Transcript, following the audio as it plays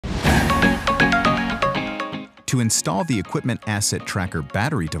To install the Equipment Asset Tracker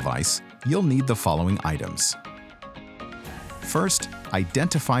battery device, you'll need the following items. First,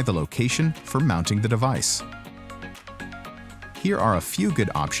 identify the location for mounting the device. Here are a few good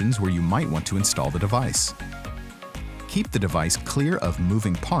options where you might want to install the device. Keep the device clear of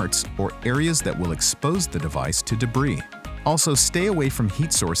moving parts or areas that will expose the device to debris. Also, stay away from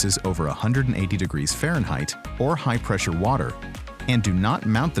heat sources over 180 degrees Fahrenheit or high-pressure water, and do not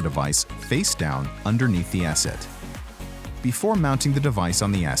mount the device face down underneath the asset. Before mounting the device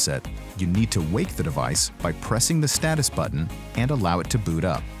on the asset, you need to wake the device by pressing the status button and allow it to boot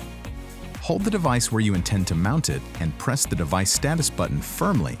up. Hold the device where you intend to mount it and press the device status button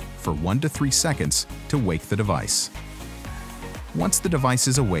firmly for 1 to 3 seconds to wake the device. Once the device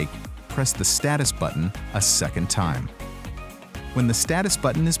is awake, press the status button a second time. When the status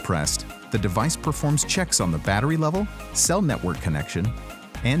button is pressed, the device performs checks on the battery level, cell network connection,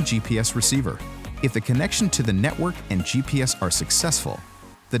 and GPS receiver. If the connection to the network and GPS are successful,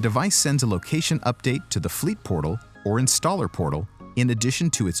 the device sends a location update to the Fleet Portal or Installer Portal in addition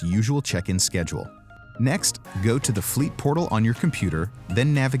to its usual check-in schedule. Next, go to the Fleet Portal on your computer,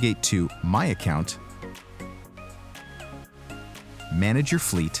 then navigate to My Account, Manage your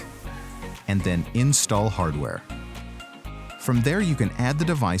fleet, and then Install Hardware. From there, you can add the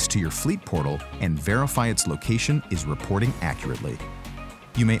device to your Fleet Portal and verify its location is reporting accurately.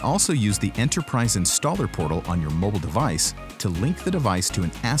 You may also use the Enterprise Installer Portal on your mobile device to link the device to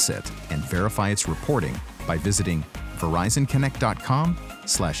an asset and verify its reporting by visiting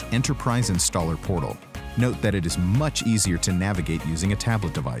VerizonConnect.com/Enterprise Installer Portal. Note that it is much easier to navigate using a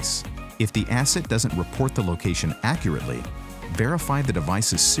tablet device. If the asset doesn't report the location accurately, verify the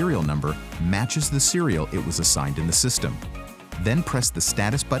device's serial number matches the serial it was assigned in the system. Then press the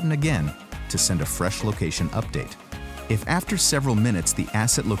status button again to send a fresh location update. If after several minutes the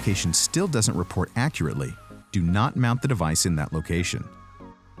asset location still doesn't report accurately, do not mount the device in that location.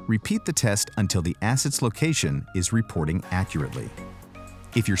 Repeat the test until the asset's location is reporting accurately.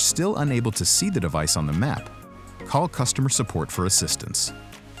 If you're still unable to see the device on the map, call customer support for assistance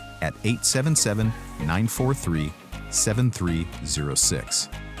at 877-943-7306.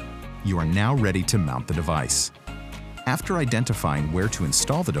 You are now ready to mount the device. After identifying where to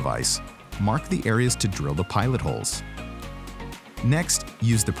install the device, mark the areas to drill the pilot holes. Next,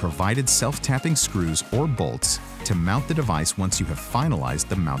 use the provided self-tapping screws or bolts to mount the device once you have finalized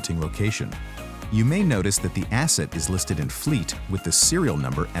the mounting location. You may notice that the asset is listed in Fleet with the serial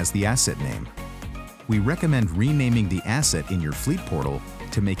number as the asset name. We recommend renaming the asset in your Fleet Portal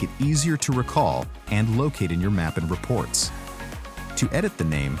to make it easier to recall and locate in your map and reports. To edit the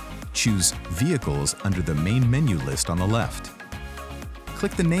name, choose Vehicles under the main menu list on the left.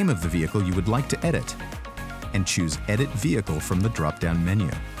 Click the name of the vehicle you would like to edit and choose Edit Vehicle from the drop-down menu.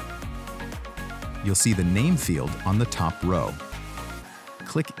 You'll see the name field on the top row.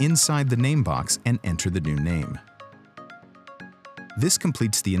 Click inside the name box and enter the new name. This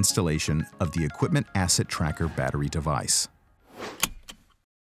completes the installation of the Equipment Asset Tracker battery device.